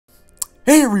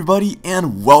Hey everybody,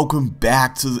 and welcome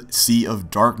back to the Sea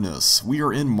of Darkness. We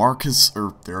are in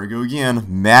there I go again,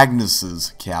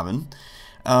 Magnus's cabin.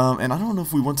 And I don't know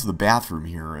if we went to the bathroom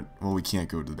here. Well, we can't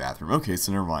go to the bathroom. Okay,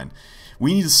 so never mind.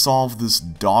 We need to solve this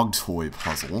dog toy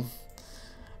puzzle.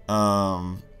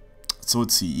 So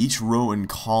let's see. Each row and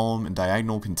column and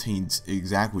diagonal contains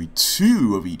exactly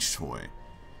 2 of each toy.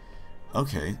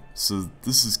 Okay, so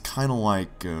this is kind of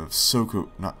like Sudoku.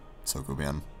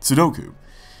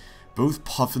 Both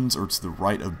puffins are to the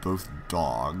right of both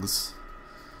dogs.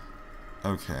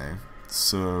 Okay,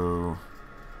 so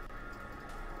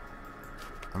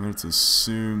I'm going to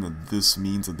assume that this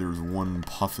means that there's one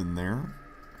puffin there.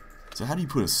 So how do you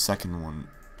put a second one?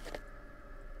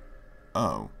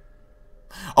 Oh.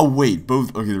 Oh wait,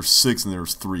 both, okay, there's 6 and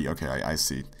there's 3. Okay, I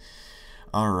see.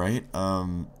 Alright,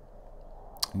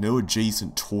 no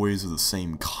adjacent toys of the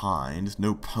same kind.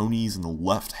 No ponies in the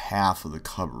left half of the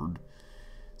cupboard.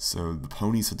 So the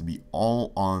ponies have to be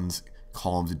all on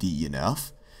columns D, E, and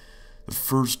F. The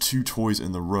first 2 toys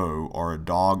in the row are a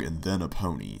dog and then a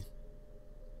pony.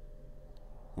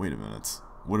 Wait a minute.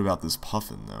 What about this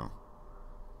puffin, though?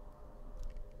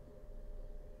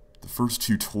 The first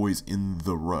 2 toys in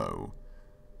the row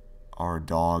are a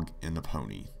dog and a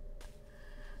pony.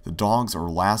 The dogs are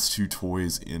last 2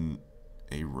 toys in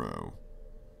a row.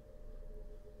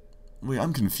 Wait,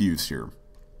 I'm confused here.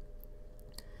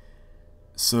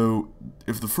 So,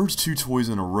 if the first 2 toys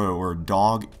in a row are a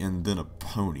dog and then a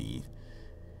pony,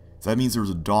 that means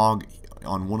there's a dog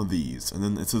on one of these, and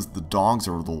then it says the dogs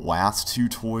are the last 2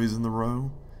 toys in the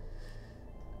row?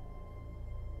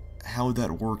 How would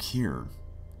that work here?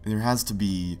 There has to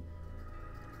be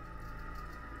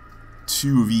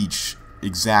 2 of each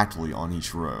exactly on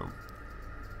each row.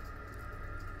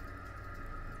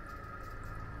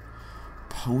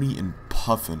 Pony and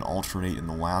puffin alternate in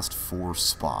the last 4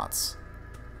 spots.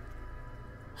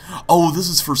 Oh, this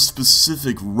is for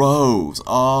specific rows.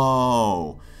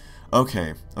 Oh.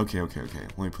 Okay.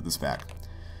 Let me put this back.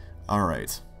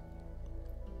 Alright.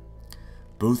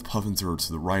 Both puffins are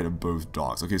to the right of both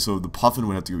dogs. Okay, so the puffin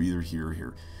would have to go either here or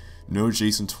here. No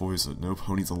adjacent toys, no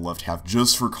ponies on the left half,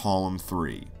 just for column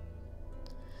 3.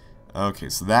 Okay,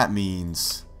 so that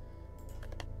means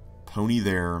pony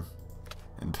there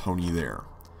and pony there.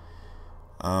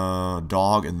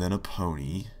 Dog and then a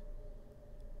pony.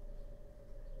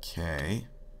 Okay.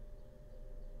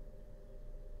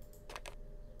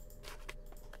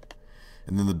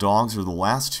 And then the dogs are the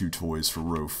last 2 toys for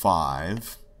row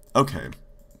 5. Okay,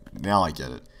 now I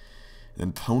get it.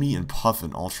 Then pony and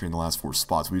puffin alternate in the last 4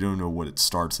 spots. We don't know what it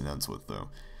starts and ends with, though.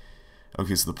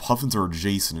 Okay, so the puffins are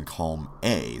adjacent in column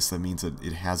A, so that means that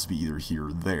it has to be either here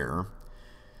or there.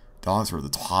 Dogs are at the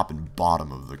top and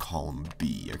bottom of the column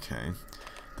B, okay.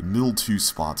 The middle 2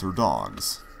 spots are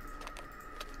dogs.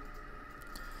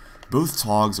 Both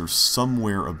dogs are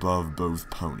somewhere above both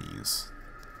ponies.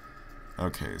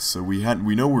 Okay, so we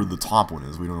know where the top one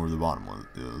is, we don't know where the bottom one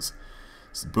is.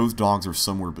 So both dogs are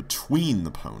somewhere between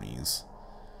the ponies,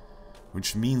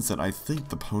 which means that I think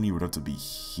the pony would have to be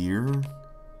here.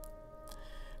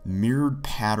 Mirrored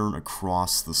pattern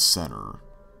across the center.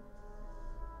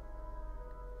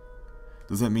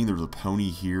 Does that mean there's a pony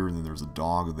here and then there's a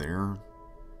dog there?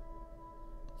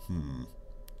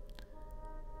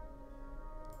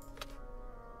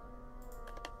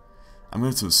 I'm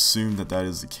going to assume that that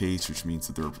is the case, which means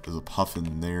that there is a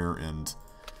puffin there and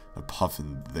a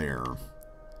puffin there.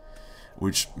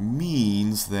 Which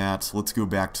means that, let's go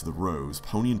back to the rows.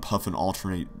 Pony and puffin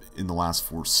alternate in the last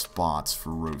 4 spots for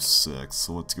row 6,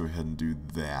 so let's go ahead and do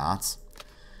that.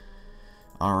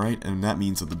 Alright, and that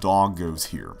means that the dog goes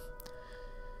here.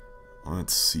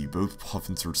 Let's see, both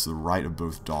puffins are to the right of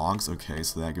both dogs. Okay,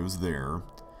 so that goes there.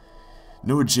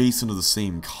 No adjacent of the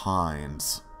same kind.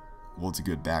 Well, let's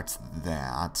go back to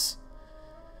that.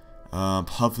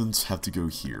 Puffins have to go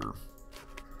here.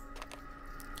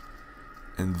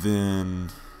 And then,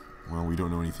 well, we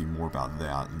don't know anything more about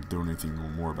that. And don't know anything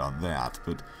more about that.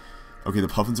 But, okay, the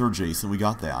puffins are adjacent. We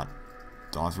got that.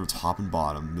 Dogs are top and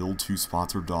bottom. Middle 2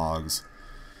 spots are dogs.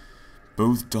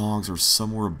 Both dogs are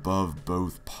somewhere above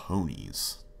both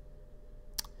ponies.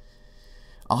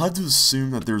 I'll have to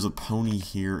assume that there's a pony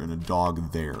here and a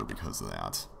dog there because of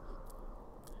that.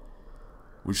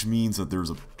 Which means that there's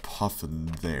a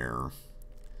puffin there.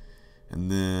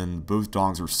 And then both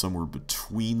dogs are somewhere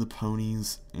between the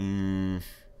ponies.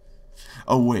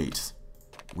 Oh, wait.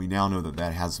 We now know that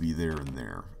that has to be there and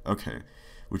there. Okay.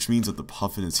 Which means that the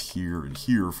puffin is here and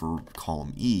here for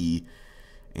column E.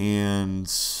 And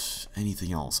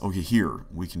anything else. Okay, here.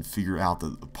 We can figure out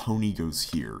that the pony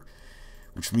goes here.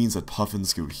 Which means that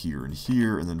puffins go here,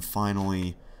 and then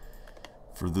finally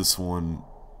For this one...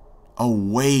 Oh,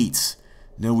 wait!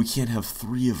 No, we can't have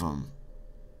 3 of them.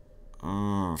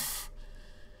 Ugh.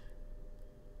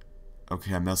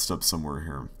 Okay, I messed up somewhere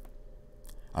here.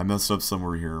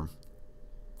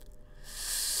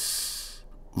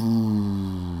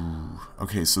 Ooh.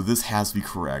 Okay, so this has to be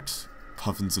correct.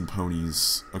 Puffins and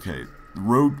ponies. Okay,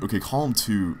 column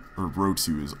 2, or row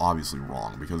 2 is obviously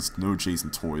wrong, because no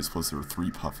adjacent toys, plus there are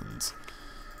 3 puffins.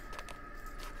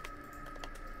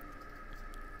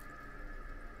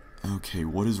 Okay,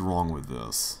 what is wrong with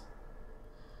this?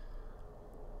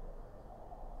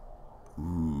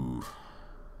 Ooh.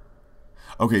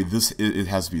 Okay, it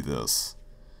has to be this.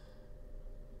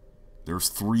 There's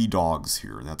 3 dogs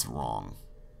here, and that's wrong.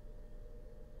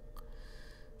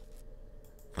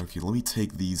 Okay, let me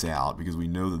take these out, because we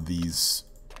know that these...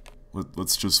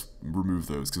 Let's just remove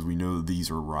those, because we know that these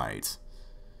are right.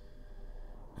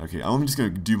 Okay, I'm just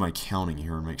going to do my counting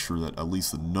here and make sure that at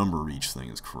least the number of each thing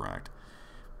is correct.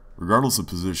 Regardless of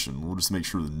position, we'll just make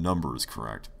sure the number is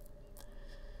correct.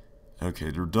 Okay,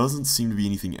 there doesn't seem to be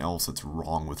anything else that's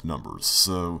wrong with numbers,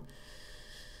 so...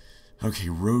 Okay,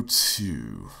 row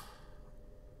 2.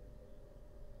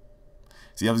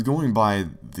 See, I was going by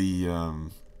the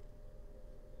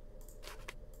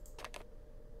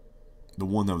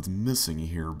one that was missing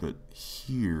here, but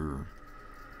here...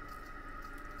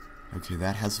 Okay,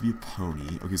 that has to be a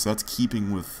pony. Okay, so that's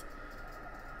keeping with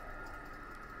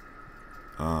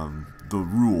the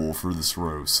rule for this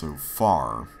row so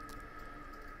far.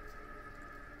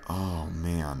 Oh,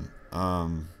 man.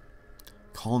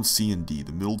 Column C and D,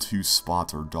 the middle 2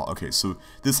 spots are dog. Okay, so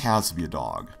this has to be a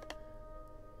dog.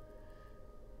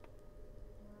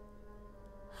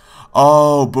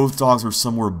 Oh, both dogs are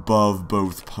somewhere above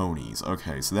both ponies.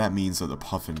 Okay, so that means that the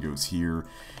puffin goes here,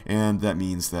 and that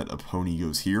means that a pony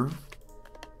goes here.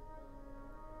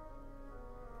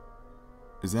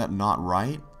 Is that not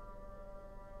right?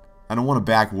 I don't want to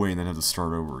back away and then have to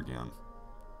start over again.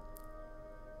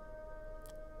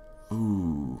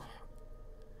 Ooh.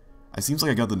 It seems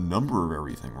like I got the number of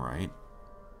everything right.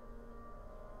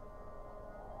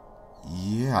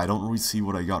 Yeah, I don't really see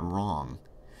what I got wrong.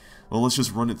 Well, let's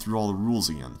just run it through all the rules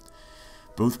again.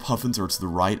 Both puffins are to the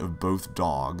right of both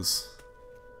dogs.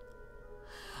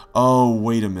 Oh,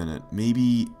 wait a minute.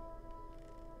 Maybe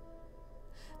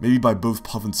by both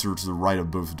puffins are to the right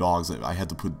of both dogs, I had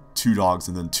to put 2 dogs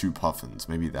and then 2 puffins.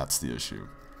 Maybe that's the issue.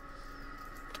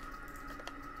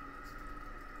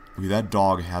 Okay, that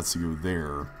dog has to go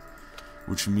there,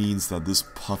 which means that this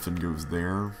puffin goes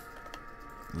there.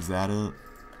 Is that it?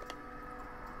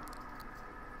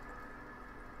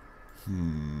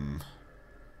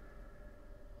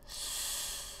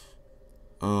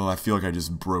 Oh, I feel like I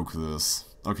just broke this.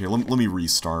 Okay, let me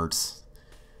restart.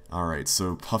 Alright,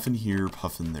 so puffin here,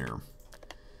 puffin there.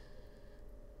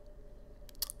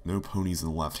 No ponies in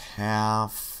the left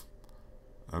half.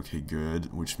 Okay,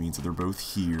 good, which means that they're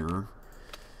both here.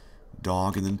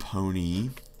 Dog and then pony.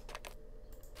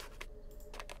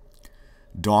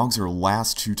 Dogs are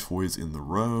last 2 toys in the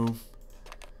row.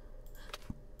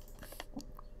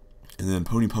 And then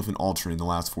pony, puffin alternate in the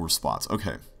last 4 spots.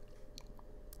 Okay.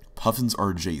 Puffins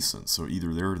are adjacent, so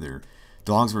either there or there.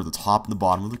 Dogs are at the top and the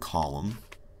bottom of the column.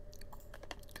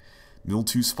 Middle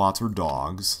 2 spots are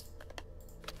dogs.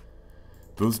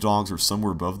 Both dogs are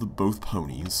somewhere above both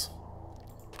ponies.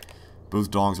 Both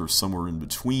dogs are somewhere in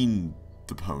between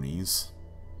the ponies.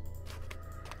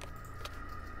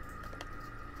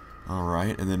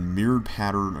 Alright, and then mirrored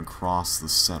pattern across the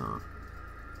center.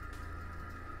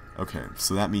 Okay,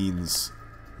 so that means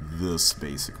this,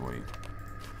 basically.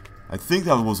 I think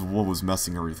that was what was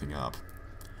messing everything up.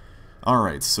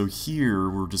 Alright, so here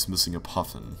we're just missing a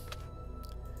puffin,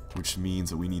 which means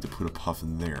that we need to put a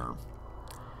puffin there.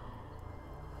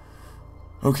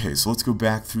 Okay, so let's go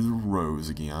back through the rows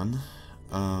again.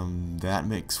 That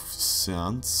makes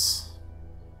sense.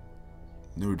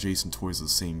 No adjacent toys of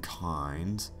the same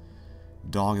kind.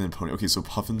 Dog and then pony. Okay, so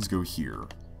puffins go here.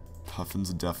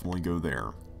 Puffins definitely go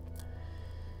there.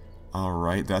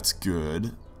 Alright, that's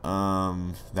good.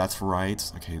 That's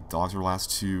right. Okay, dogs are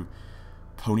last 2.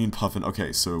 Pony and puffin.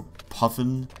 Okay, so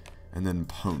puffin and then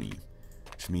pony,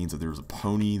 which means that there's a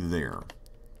pony there.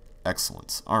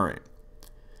 Excellent. Alright.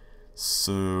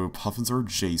 So puffins are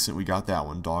adjacent. We got that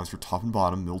one. Dogs are top and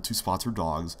bottom. Middle 2 spots are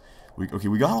dogs. Okay,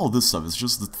 we got all this stuff. It's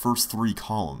just the first 3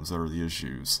 columns that are the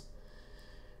issues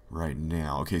right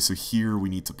now. Okay, so here we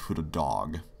need to put a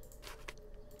dog.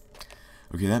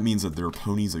 Okay, that means that there are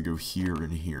ponies that go here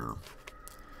and here,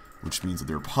 which means that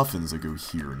there are puffins that go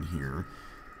here and here,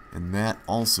 and that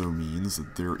also means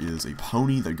that there is a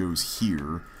pony that goes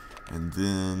here, and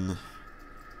then,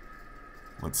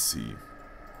 let's see,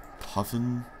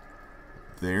 Puffin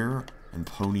there, and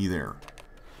Pony there.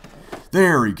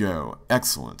 There we go.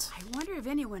 Excellent. I wonder if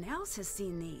anyone else has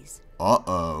seen these.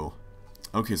 Uh-oh.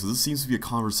 Okay, so this seems to be a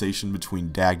conversation between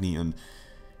Dagny and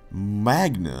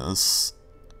Magnus.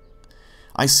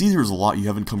 I see there's a lot you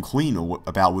haven't come clean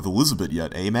about with Elizabeth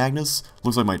yet, eh, Magnus?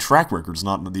 Looks like my track record's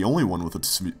not the only one with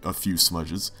a few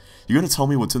smudges. You gonna tell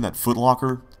me what's in that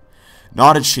footlocker?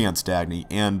 Not a chance, Dagny,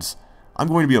 and I'm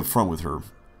going to be upfront with her.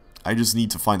 I just need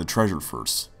to find the treasure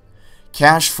first.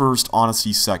 Cash first,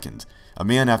 honesty second. A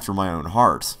man after my own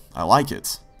heart. I like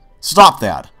it. Stop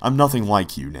that! I'm nothing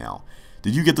like you now.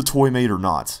 Did you get the toy made or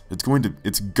not?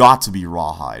 It's got to be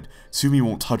rawhide. Sumi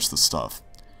won't touch the stuff.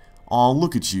 Aw,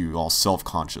 look at you, all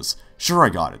self-conscious. Sure, I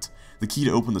got it. The key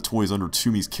to open the toy is under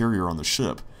Tumi's carrier on the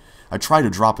ship. I tried to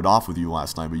drop it off with you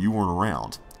last night, but you weren't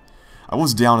around. I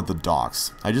was down at the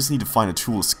docks. I just need to find a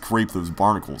tool to scrape those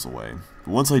barnacles away.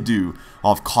 But once I do,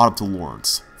 I'll have caught up to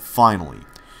Lawrence. Finally.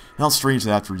 How strange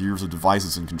that after years of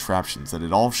devices and contraptions, that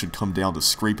it all should come down to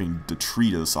scraping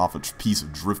detritus off a piece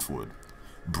of driftwood.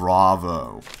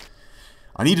 Bravo.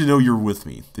 I need to know you're with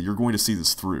me, that you're going to see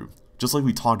this through, just like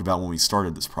we talked about when we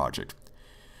started this project.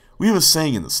 We have a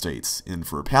saying in the States, in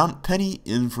for a pound, penny,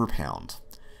 in for a pound.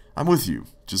 I'm with you,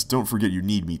 just don't forget you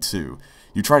need me too.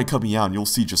 You try to cut me out and you'll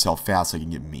see just how fast I can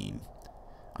get mean.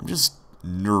 I'm just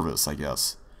nervous, I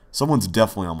guess. Someone's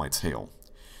definitely on my tail.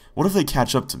 What if they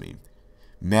catch up to me?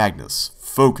 Magnus,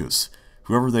 focus.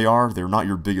 Whoever they are, they're not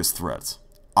your biggest threat.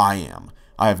 I am.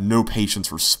 I have no patience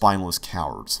for spineless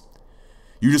cowards.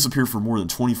 You disappear for more than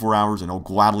 24 hours and I'll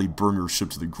gladly burn your ship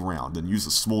to the ground, then use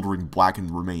the smoldering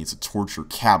blackened remains to torch your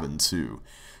cabin too.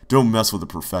 Don't mess with a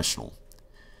professional.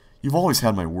 You've always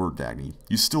had my word, Dagny.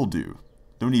 You still do.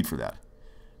 No need for that.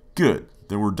 Good,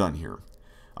 then we're done here.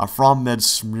 Afram med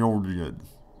smjordid.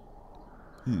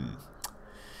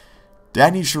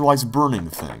 Dagny sure likes burning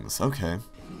things. Okay.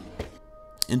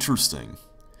 Interesting.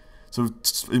 So,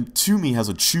 Tumi has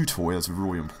a chew toy that's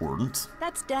really important.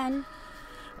 That's done.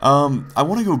 I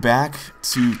want to go back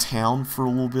to town for a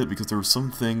little bit because there are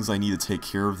some things I need to take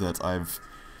care of that I've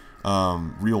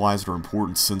realized are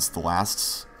important since the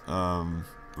last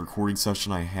recording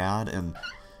session I had, and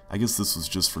I guess this was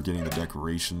just for getting the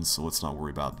decorations, so let's not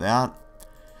worry about that.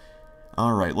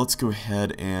 Alright, let's go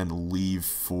ahead and leave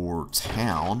for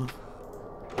town.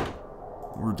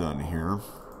 We're done here.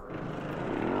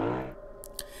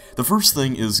 The first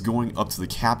thing is going up to the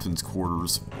captain's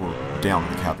quarters, or down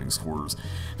to the captain's quarters,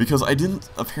 because I didn't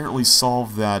apparently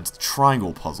solve that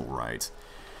triangle puzzle right.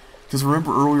 Because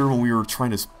remember earlier when we were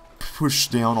trying to push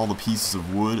down all the pieces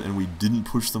of wood and we didn't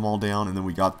push them all down and then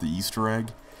we got the Easter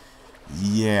egg?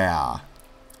 Yeah.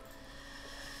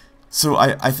 So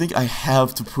I think I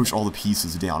have to push all the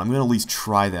pieces down. I'm going to at least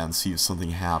try that and see if something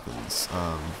happens.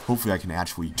 Hopefully I can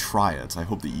actually try it. I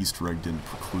hope the Easter egg didn't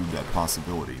preclude that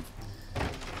possibility.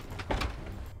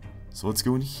 So let's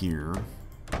go in here.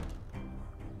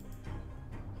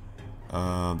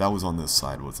 That was on this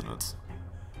side, wasn't it?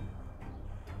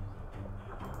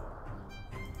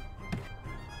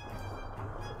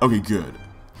 Okay, good.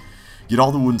 Get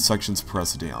all the wooden sections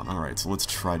pressed down. Alright, so let's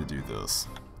try to do this.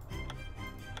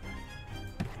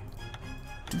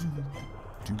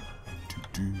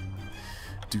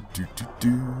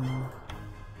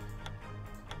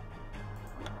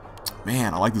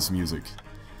 Man, I like this music.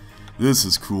 This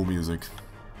is cool music.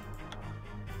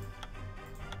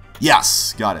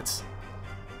 Yes! Got it.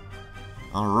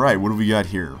 Alright, what do we got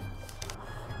here?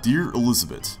 Dear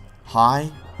Elizabeth,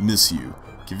 hi, miss you.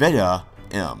 Kveja,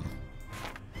 M.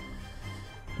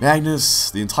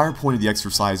 Magnus, the entire point of the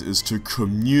exercise is to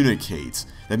communicate.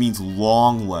 That means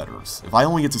long letters. If I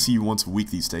only get to see you once a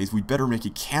week these days, we'd better make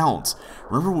it count.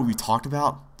 Remember what we talked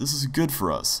about? This is good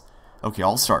for us. Okay,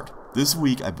 I'll start. This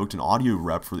week, I booked an audio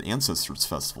rep for the Ancestors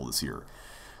Festival this year.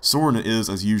 Soren is,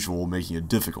 as usual, making it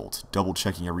difficult,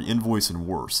 double-checking every invoice and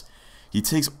worse. He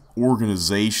takes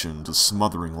organization to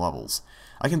smothering levels.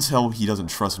 I can tell he doesn't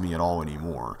trust me at all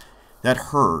anymore. That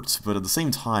hurts, but at the same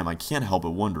time, I can't help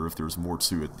but wonder if there's more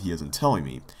to it he isn't telling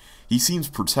me. He seems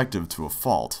protective to a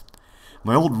fault.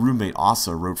 My old roommate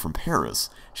Asa wrote from Paris.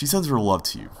 She sends her love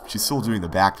to you. She's still doing the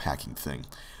backpacking thing.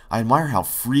 I admire how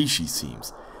free she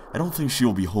seems. I don't think she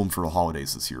will be home for the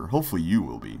holidays this year. Hopefully you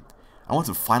will be. I want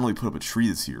to finally put up a tree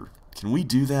this year. Can we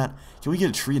do that? Can we get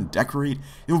a tree and decorate?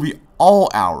 It will be all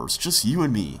ours, just you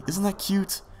and me. Isn't that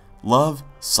cute? Love,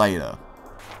 Saida.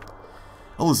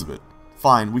 Elizabeth.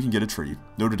 Fine, we can get a tree.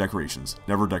 No to decorations.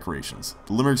 Never decorations.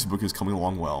 The Limericks book is coming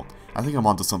along well. I think I'm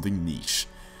onto something niche.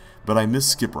 But I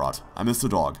miss Skiprot. I miss the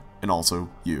dog. And also,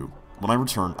 you. When I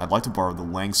return, I'd like to borrow the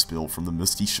Langspill from the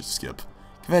Misty Skip.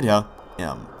 Kvedia,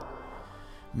 M.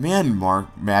 Man,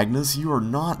 Magnus, you are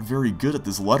not very good at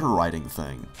this letter writing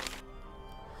thing.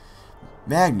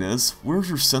 Magnus, where's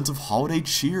your sense of holiday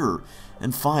cheer?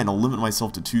 And fine, I'll limit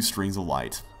myself to 2 strings of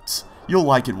light. You'll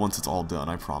like it once it's all done,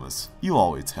 I promise. You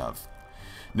always have.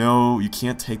 No, you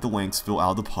can't take the Lanksville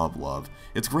out of the pub, love.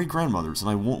 It's great-grandmother's,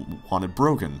 and I won't want it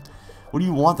broken. What do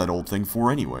you want that old thing for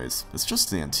anyways? It's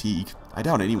just an antique. I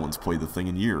doubt anyone's played the thing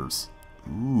in years.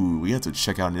 Ooh, we have to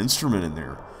check out an instrument in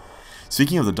there.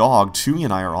 Speaking of the dog, Chewie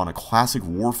and I are on a classic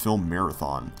war film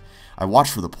marathon. I watch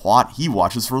for the plot, he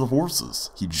watches for the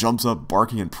horses. He jumps up,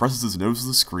 barking, and presses his nose to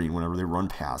the screen whenever they run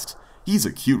past. He's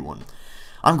a cute one.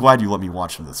 I'm glad you let me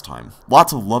watch him this time.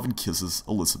 Lots of love and kisses,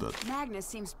 Elizabeth. Magnus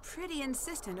seems pretty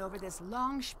insistent over this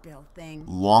Longspiel thing.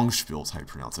 Longspiel is how you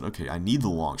pronounce it. Okay, I need the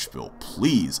Longspiel.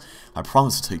 Please. I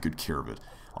promise to take good care of it.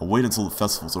 I'll wait until the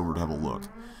festival's over to have a look.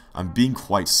 I'm being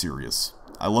quite serious.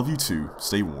 I love you too.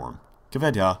 Stay warm.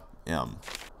 Kvedia. M.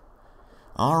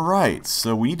 Alright,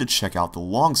 so we need to check out the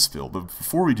Longspiel, but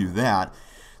before we do that,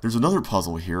 there's another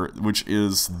puzzle here, which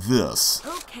is this.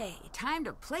 Okay, time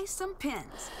to place some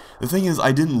pins. The thing is,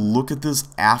 I didn't look at this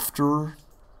after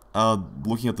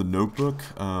looking at the notebook.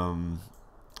 Let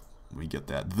me get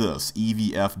that. This. E,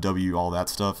 V, F, W, all that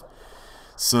stuff.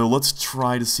 So let's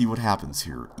try to see what happens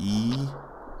here. E,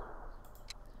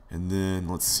 and then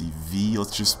let's see, V.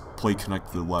 Let's just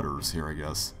connect the letters here, I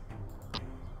guess.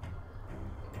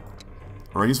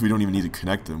 Or I guess we don't even need to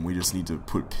connect them, we just need to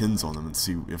put pins on them and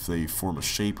see if they form a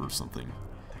shape or something.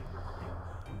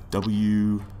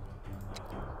 W,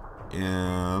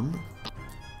 M,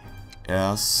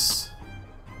 S,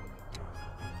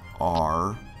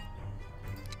 R,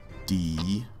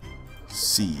 D,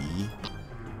 C,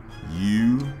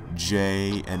 U,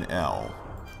 J, and L.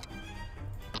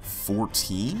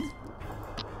 14?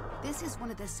 This is one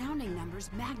of the sounding numbers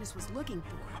Magnus was looking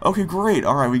for. Okay, great.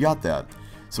 Alright, we got that.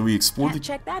 So we explored Can't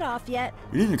check that off yet.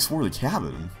 We didn't explore the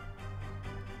cabin.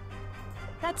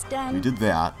 That's done. We did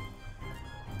that.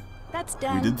 That's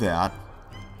done. We did that.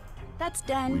 That's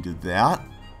done. We did that.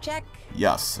 Check.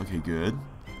 Yes. Okay, good.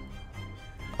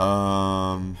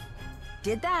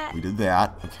 Did that. We did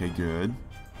that. Okay, good.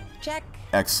 Check.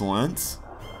 Excellent.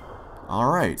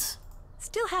 Alright.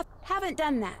 Still haven't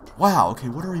done that. Wow, okay,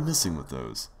 what are we missing with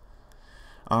those?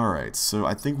 Alright, so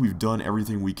I think we've done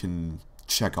everything we can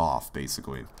check off,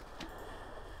 basically.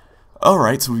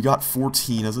 Alright, so we got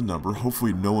 14 as a number.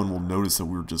 Hopefully no one will notice that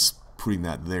we were just putting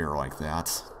that there like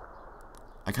that.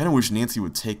 I kind of wish Nancy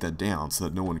would take that down so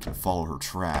that no one can follow her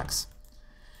tracks.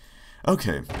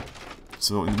 Okay,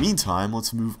 so in the meantime,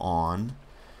 let's move on.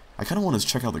 I kind of want to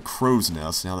check out the crow's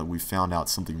nest now that we've found out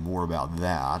something more about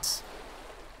that.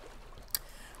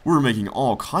 We're making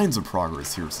all kinds of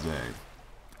progress here today.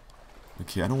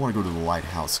 Okay, I don't want to go to the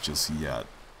lighthouse just yet.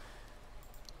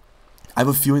 I have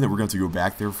a feeling that we're going to have to go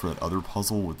back there for that other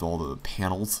puzzle with all the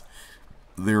panels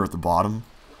there at the bottom.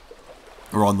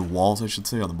 Or on the walls, I should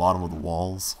say, on the bottom of the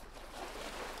walls.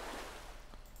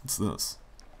 What's this?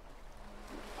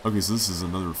 Okay, so this is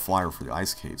another flyer for the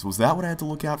ice caves. Was that what I had to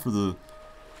look at for the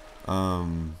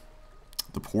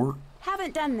port?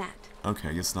 Haven't done that. Okay,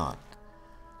 I guess not.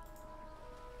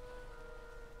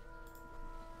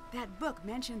 That book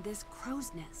mentioned this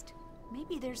crow's nest.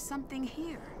 Maybe there's something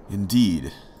here.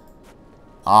 Indeed.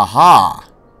 Aha!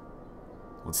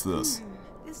 What's this?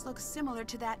 This looks similar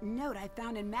to that note I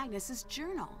found in Magnus's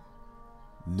journal.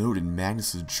 Note in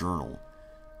Magnus's journal.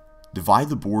 Divide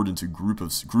the board into groups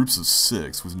of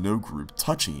 6 with no group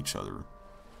touching each other.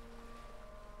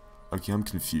 Okay, I'm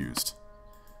confused.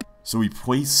 So we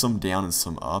place some down and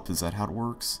some up? Is that how it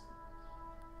works?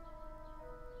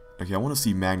 Okay, I want to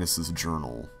see Magnus's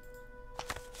journal.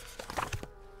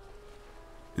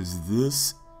 Is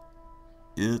this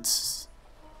it?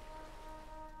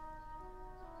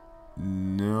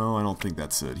 No, I don't think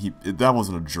that's it. That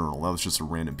wasn't a journal. That was just a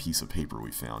random piece of paper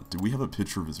we found. Did we have a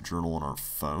picture of his journal on our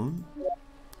phone?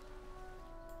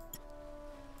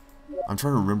 I'm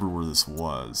trying to remember where this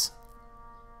was.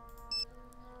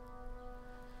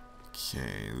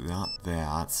 Okay, not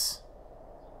that.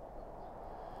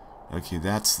 Okay,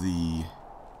 that's the...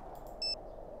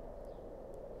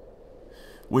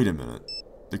 Wait a minute.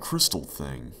 The crystal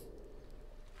thing.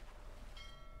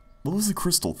 What was the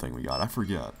crystal thing we got? I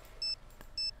forget.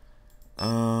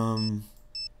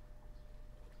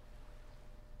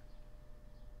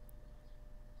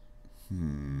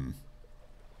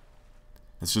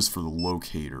 It's just for the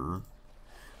locator.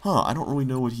 Huh, I don't really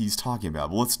know what he's talking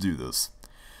about, but let's do this.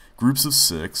 Groups of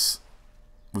 6,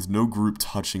 with no group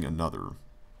touching another.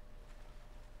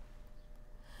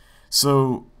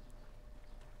 So...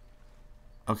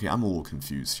 Okay, I'm a little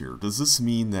confused here. Does this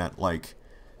mean that, like...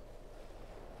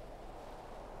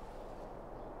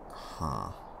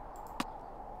 Huh.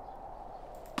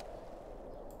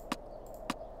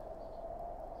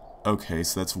 Okay,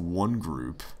 so that's one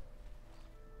group.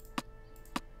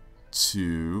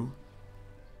 Two.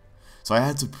 So I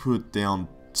had to put down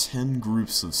 10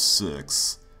 groups of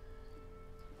 6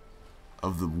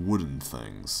 of the wooden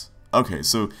things. Okay,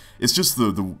 so it's just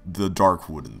the dark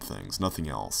wooden things, nothing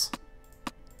else.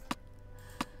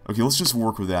 Okay, let's just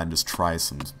work with that and just try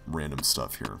some random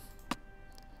stuff here.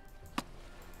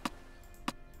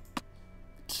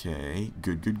 Okay,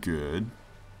 good, good, good.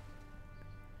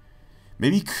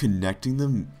 Maybe connecting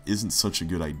them isn't such a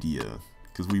good idea,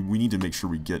 because we need to make sure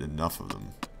we get enough of them.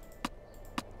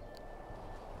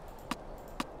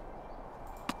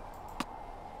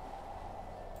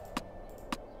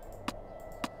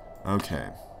 Okay,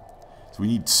 so we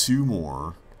need 2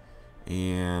 more,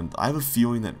 and I have a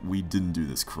feeling that we didn't do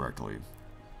this correctly.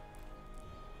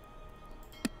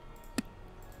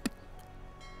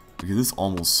 Okay, this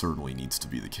almost certainly needs to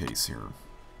be the case here.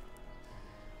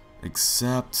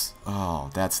 Except,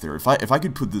 oh, that's there. If I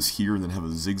could put this here and then have a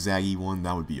zigzaggy one,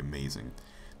 that would be amazing.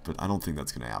 But I don't think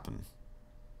that's going to happen.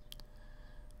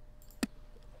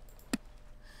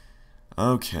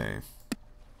 Okay.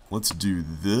 Let's do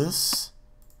this.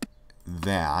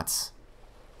 That.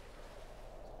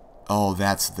 Oh,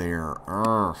 that's there.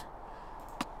 Urgh.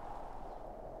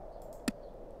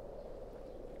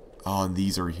 Oh, and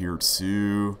these are here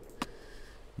too.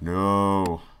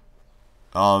 No.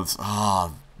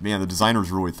 Oh, man, the designers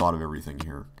really thought of everything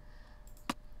here.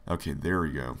 Okay, there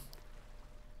we go.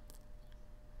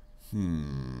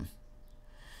 Maybe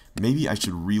I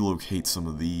should relocate some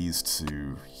of these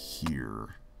to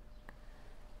here.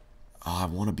 Oh, I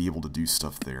want to be able to do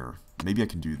stuff there. Maybe I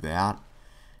can do that.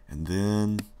 And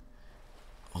then...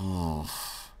 oh,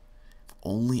 if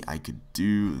only I could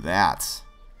do that.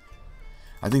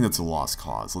 I think that's a lost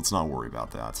cause. Let's not worry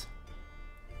about that.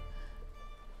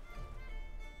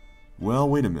 Well,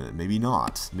 wait a minute. Maybe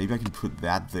not. Maybe I can put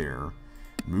that there.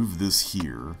 Move this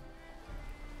here.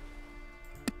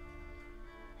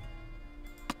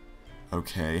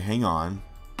 Okay, hang on.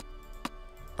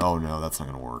 Oh no, that's not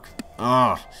gonna work.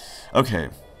 Ugh. Okay.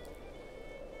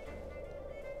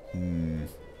 If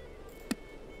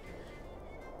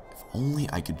only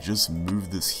I could just move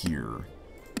this here.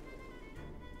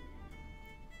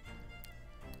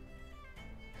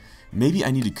 Maybe I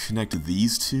need to connect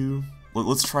these two.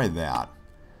 Let's try that.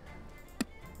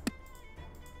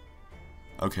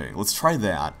 Okay, let's try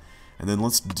that. And then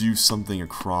let's do something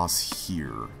across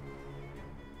here.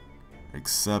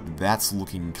 Except that's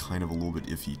looking kind of a little bit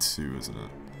iffy too, isn't it?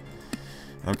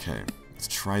 Okay, let's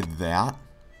try that.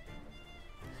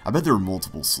 I bet there are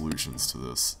multiple solutions to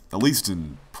this. At least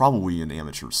in, probably in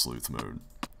amateur sleuth mode.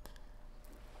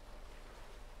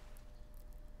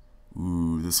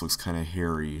 Ooh, this looks kind of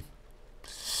hairy.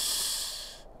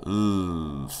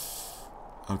 Ugh.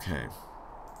 Okay.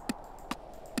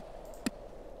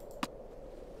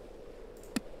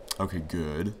 Okay,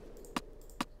 good.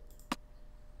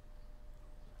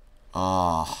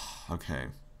 Okay.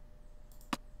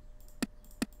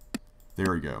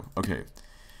 There we go. Okay.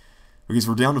 Okay, so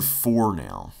we're down to 4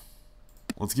 now.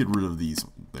 Let's get rid of these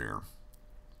there.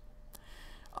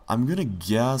 I'm gonna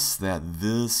guess that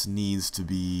this needs to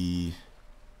be...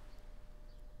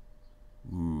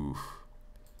 ooh.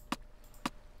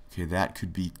 Okay, that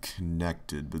could be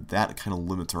connected, but that kind of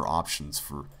limits our options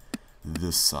for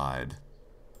this side.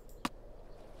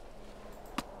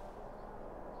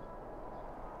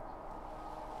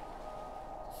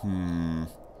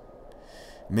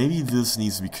 Maybe this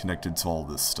needs to be connected to all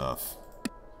this stuff.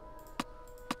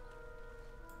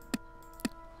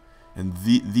 And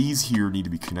these here need to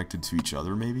be connected to each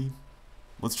other, maybe?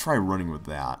 Let's try running with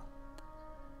that.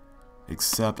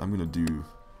 Except I'm gonna do...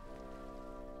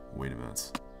 wait a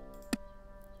minute.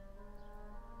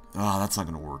 Ah, that's not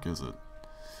gonna work, is it?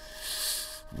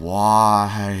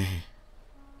 Why?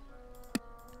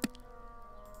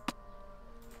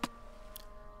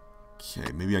 Okay,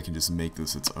 maybe I can just make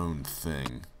this its own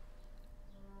thing.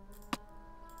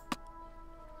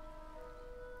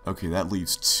 Okay, that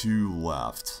leaves 2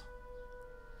 left.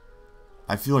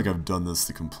 I feel like I've done this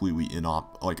the completely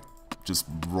just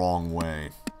wrong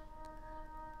way.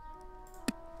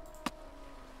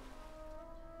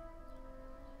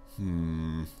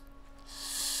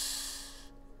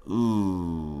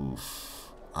 Ooh.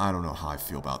 I don't know how I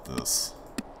feel about this.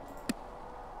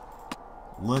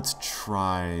 Let's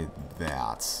try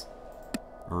that.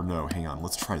 Or no, hang on.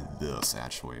 Let's try this,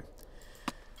 actually.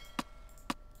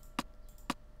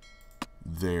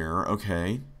 There,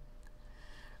 okay.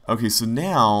 Okay, so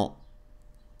now...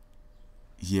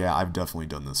 Yeah, I've definitely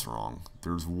done this wrong.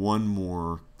 There's one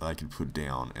more that I could put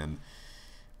down, and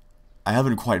I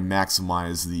haven't quite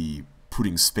maximized the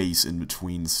putting space in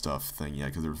between stuff thing yet,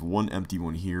 because there's one empty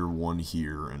one here,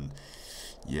 and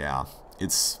yeah,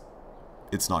 it's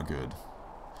not good.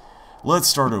 Let's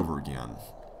start over again.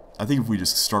 I think if we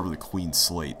just start with a clean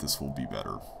slate, this will be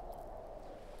better.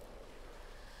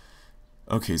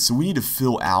 Okay, so we need to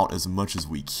fill out as much as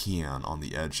we can on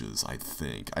the edges, I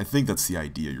think. I think that's the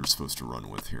idea you're supposed to run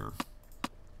with here.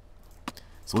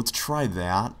 So let's try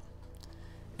that.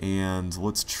 And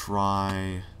let's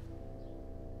try...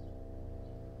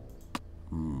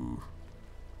 Ooh.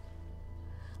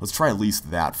 Let's try at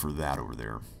least that for that over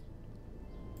there.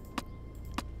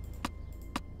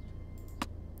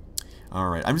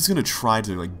 Alright, I'm just going to try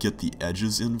to like get the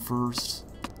edges in first.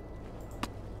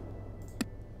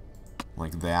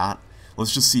 Like that.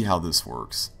 Let's just see how this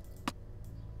works.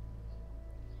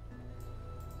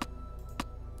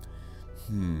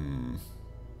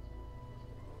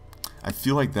 I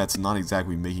feel like that's not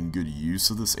exactly making good use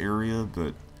of this area,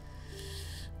 but...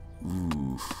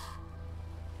 Ooh.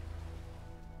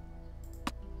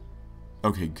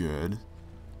 Okay, good.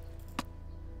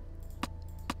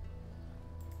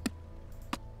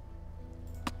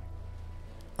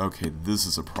 Okay, this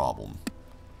is a problem.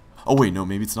 Oh wait, no,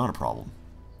 maybe it's not a problem.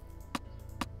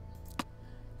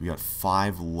 We got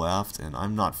 5 left, and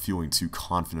I'm not feeling too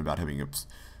confident about having a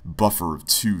buffer of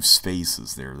 2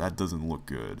 spaces there. That doesn't look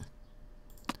good.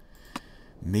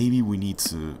 Maybe we need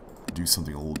to do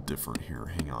something a little different here.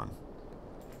 Hang on.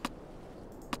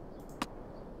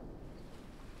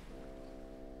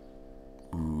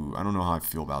 Ooh, I don't know how I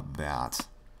feel about that.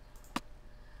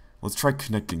 Let's try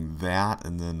connecting that,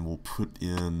 and then we'll put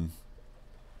in...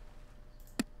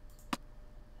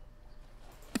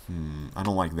 I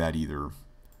don't like that either.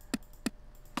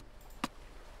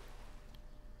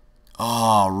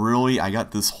 Oh, really? I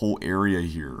got this whole area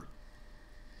here.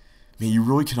 Man, you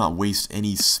really cannot waste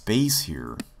any space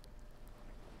here.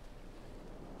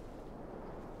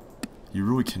 You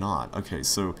really cannot. Okay,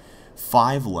 so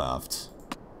 5 left.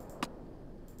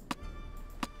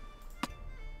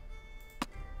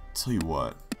 Tell you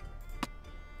what.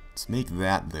 Let's make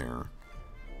that there.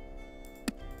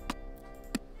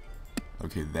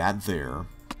 Okay, that there.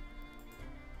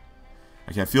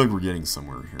 Okay, I feel like we're getting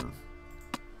somewhere here.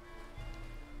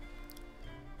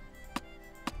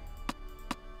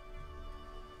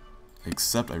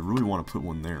 Except I really want to put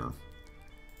one there.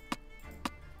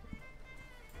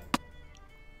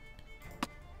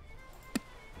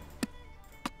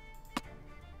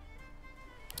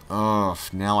 Ugh,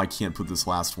 now I can't put this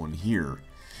last one here.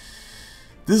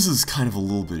 This is kind of a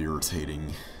little bit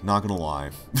irritating, not gonna lie.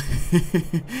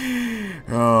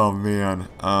 Oh man,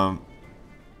 I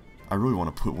really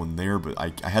want to put one there, but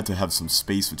I had to have some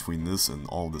space between this and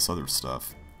all this other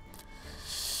stuff.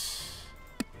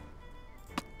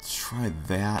 Let's try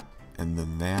that, and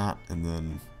then that, and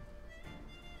then...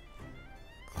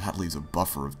 That leaves a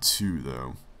buffer of 2,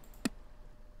 though.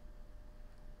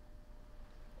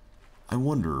 I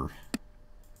wonder...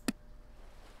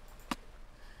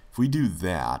 If we do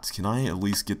that, can I at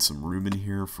least get some room in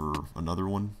here for another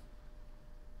one?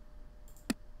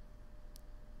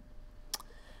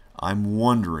 I'm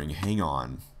wondering, hang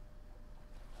on.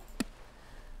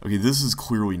 Okay, this is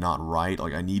clearly not right.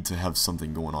 Like, I need to have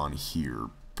something going on here.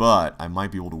 But I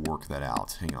might be able to work that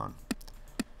out. Hang on.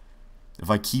 If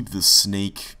I keep this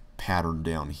snake pattern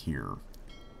down here,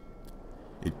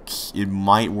 it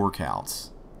might work out.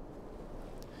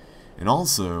 And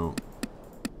also...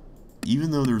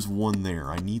 Even though there's one there,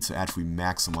 I need to actually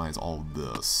maximize all of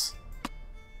this.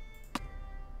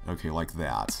 Okay, like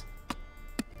that.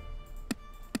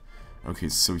 Okay,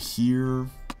 so here...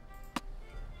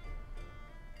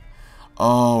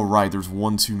 Oh, right, there's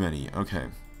one too many. Okay.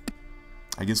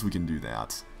 I guess we can do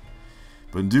that.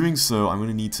 But in doing so, I'm going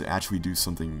to need to actually do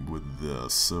something with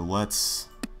this. So let's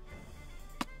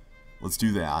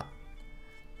do that.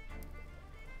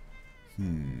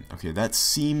 Okay, that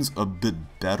seems a bit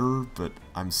better, but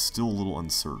I'm still a little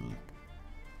uncertain.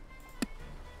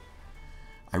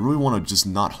 I really want to just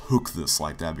not hook this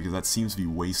like that, because that seems to be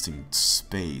wasting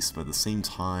space, but at the same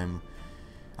time,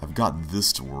 I've got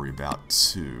this to worry about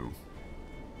too.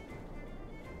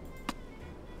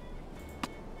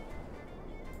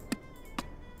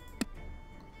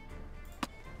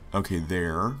 Okay,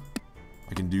 there.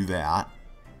 I can do that.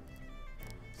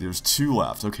 There's 2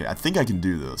 left. Okay, I think I can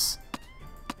do this.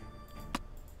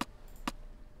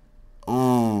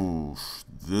 Oh,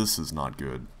 this is not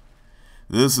good.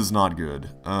 This is not good.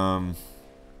 I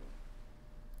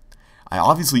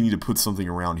obviously need to put something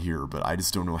around here, but I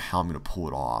just don't know how I'm going to pull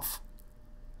it off.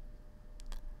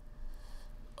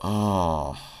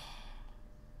 Oh.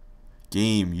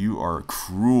 Game, you are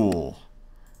cruel.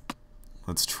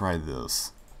 Let's try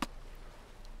this.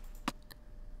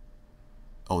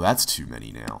 Oh, that's too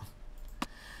many now.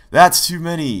 That's too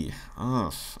many!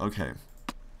 Ugh, okay.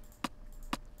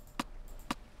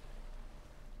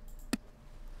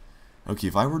 Okay,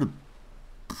 if I were to...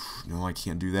 No, I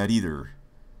can't do that either.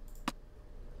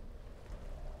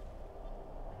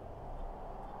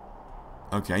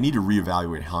 Okay, I need to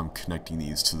reevaluate how I'm connecting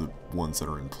these to the ones that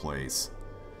are in place.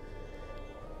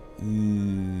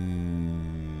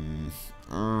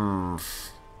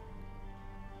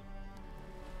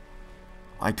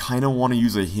 I kind of want to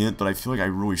use a hint, but I feel like I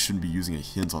really shouldn't be using a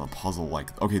hint on a puzzle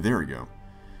like... Okay, there we go.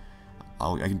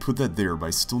 I can put that there, but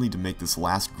I still need to make this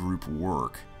last group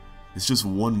work. It's just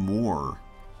one more.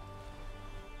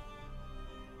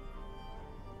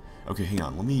 Okay, hang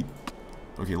on. Let me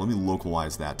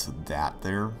localize that to that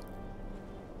there.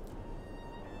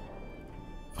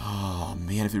 Oh,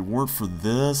 man, if it weren't for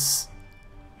this...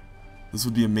 This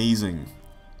would be amazing.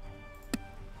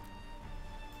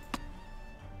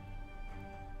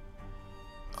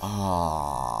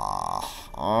 Oh.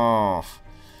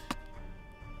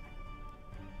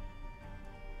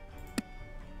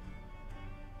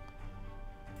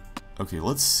 Okay,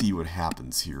 let's see what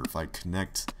happens here if I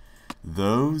connect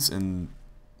those and...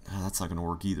 that's not going to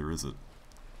work either, is it?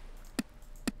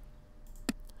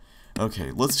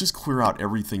 Okay, let's just clear out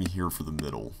everything here for the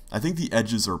middle. I think the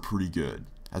edges are pretty good.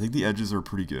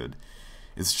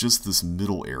 It's just this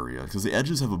middle area, because the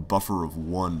edges have a buffer of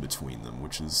 1 between them,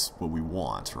 which is what we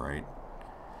want, right?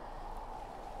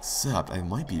 Except, I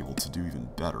might be able to do even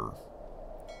better.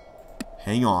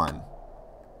 Hang on.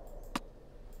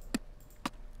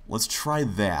 Let's try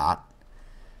that.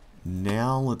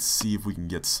 Now, let's see if we can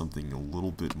get something a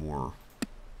little bit more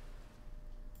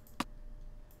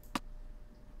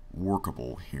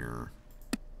workable here.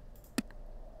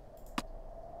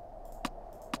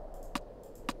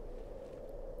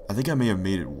 I think I may have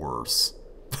made it worse.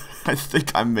 I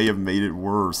think I may have made it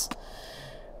worse.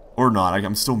 Or not,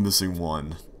 I'm still missing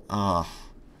one. I'm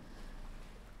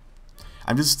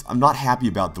not happy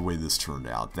about the way this turned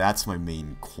out. That's my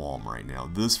main qualm right now.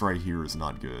 This right here is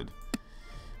not good.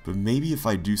 But maybe if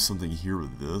I do something here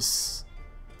with this...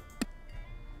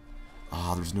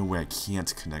 there's no way I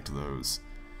can't connect those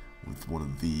with one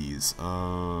of these.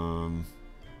 And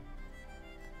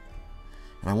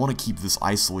I want to keep this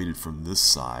isolated from this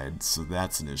side, so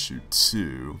that's an issue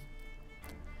too.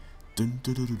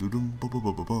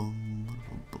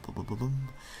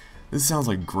 This sounds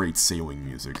like great sailing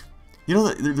music. You know,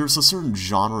 there's a certain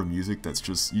genre of music that's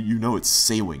just, you know it's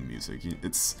sailing music.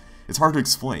 It's hard to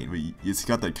explain, but it's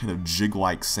got that kind of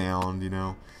jig-like sound, you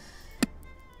know?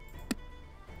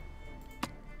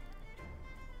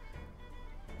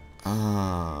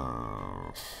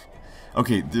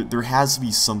 Okay, there has to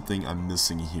be something I'm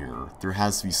missing here. There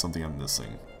has to be something I'm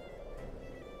missing.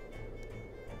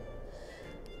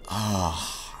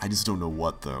 I just don't know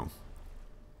what, though.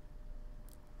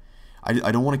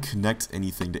 I don't want to connect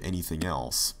anything to anything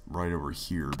else right over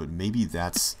here, but maybe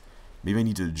that's... Maybe I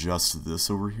need to adjust this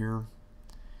over here.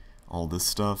 All this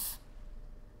stuff.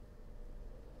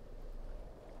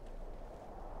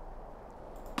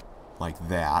 Like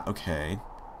that, okay.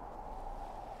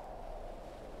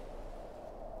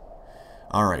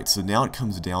 Alright, so now it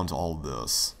comes down to all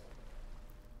this.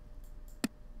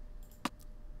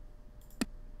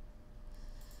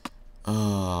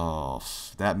 Oh,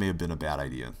 that may have been a bad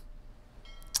idea.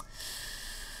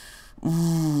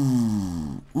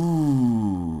 Ooh.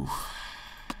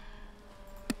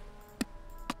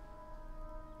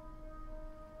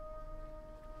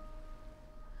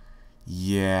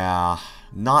 Yeah,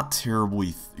 not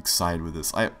terribly excited with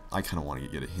this. I kind of want to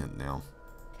get a hint now.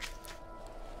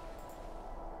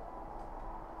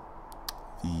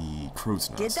 The crow's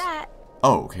nest. Did that.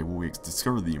 Oh, okay, well we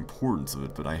discovered the importance of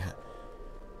it, but I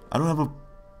don't have a...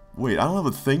 Wait, I don't have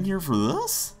a thing here for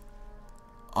this?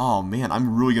 Oh man,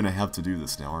 I'm really gonna have to do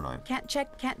this now, aren't I? Can't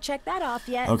check that off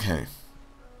yet. Okay.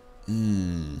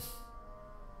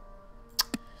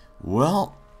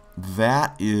 Well,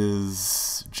 that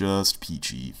is just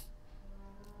peachy.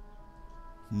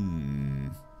 Oh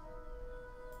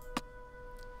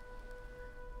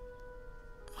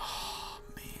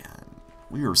man,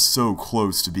 we are so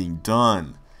close to being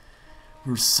done.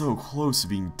 We're so close to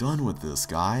being done with this,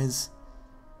 guys.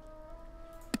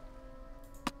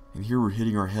 And here we're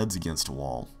hitting our heads against a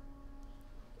wall.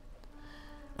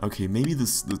 Okay, maybe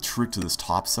the trick to this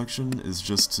top section is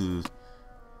just to...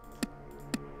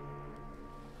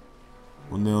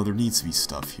 Well, no, there needs to be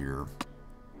stuff here.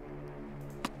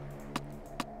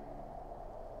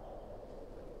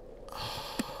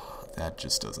 That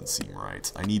just doesn't seem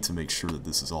right. I need to make sure that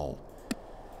this is all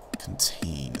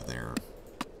contained there.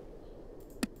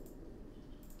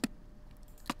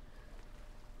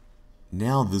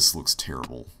 Now this looks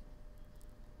terrible.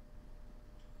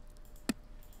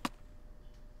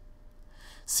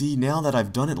 See, now that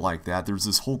I've done it like that, there's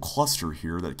this whole cluster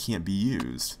here that can't be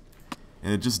used.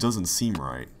 And it just doesn't seem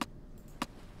right.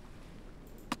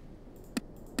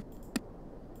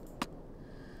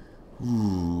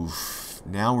 Ooh,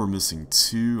 now we're missing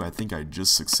 2. I think I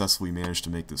just successfully managed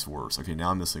to make this worse. Okay, now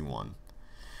I'm missing 1.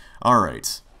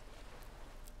 Alright.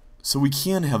 So we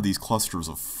can have these clusters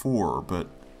of 4, but...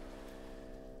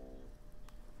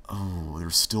 oh,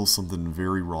 there's still something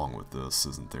very wrong with this,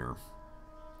 isn't there?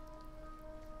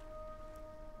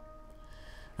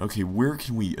 Okay, where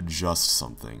can we adjust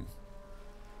something?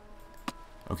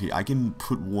 Okay, I can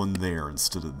put 1 there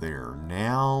instead of there.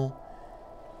 Now...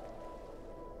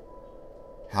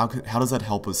 how does that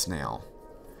help us now?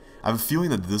 I have a feeling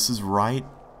that this is right,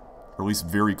 or at least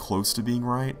very close to being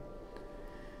right.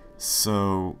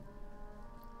 So,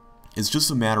 it's just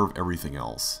a matter of everything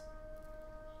else.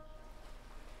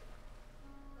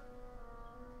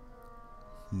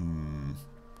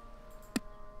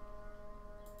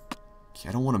 Okay,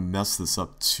 I don't want to mess this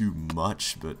up too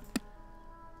much, but...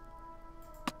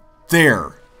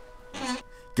 there!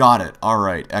 Got it.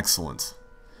 Alright, excellent.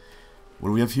 What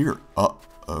do we have here?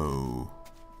 Uh-oh.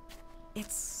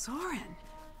 It's Soren,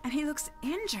 and he looks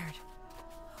injured.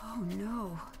 Oh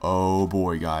no. Oh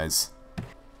boy, guys.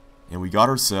 And we got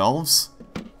ourselves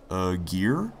a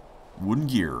gear? Wooden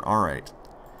gear. Alright.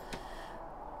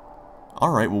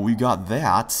 Alright, well we got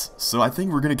that. So I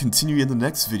think we're going to continue in the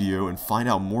next video and find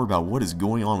out more about what is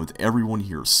going on with everyone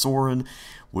here. Soren,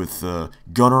 with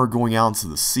Gunnar going out into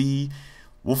the sea.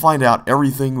 We'll find out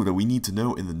everything that we need to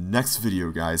know in the next video,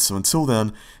 guys. So until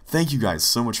then, thank you guys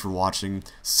so much for watching.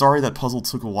 Sorry that puzzle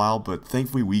took a while, but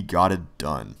thankfully we got it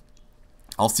done.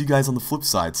 I'll see you guys on the flip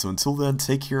side. So until then,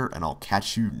 take care, and I'll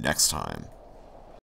catch you next time.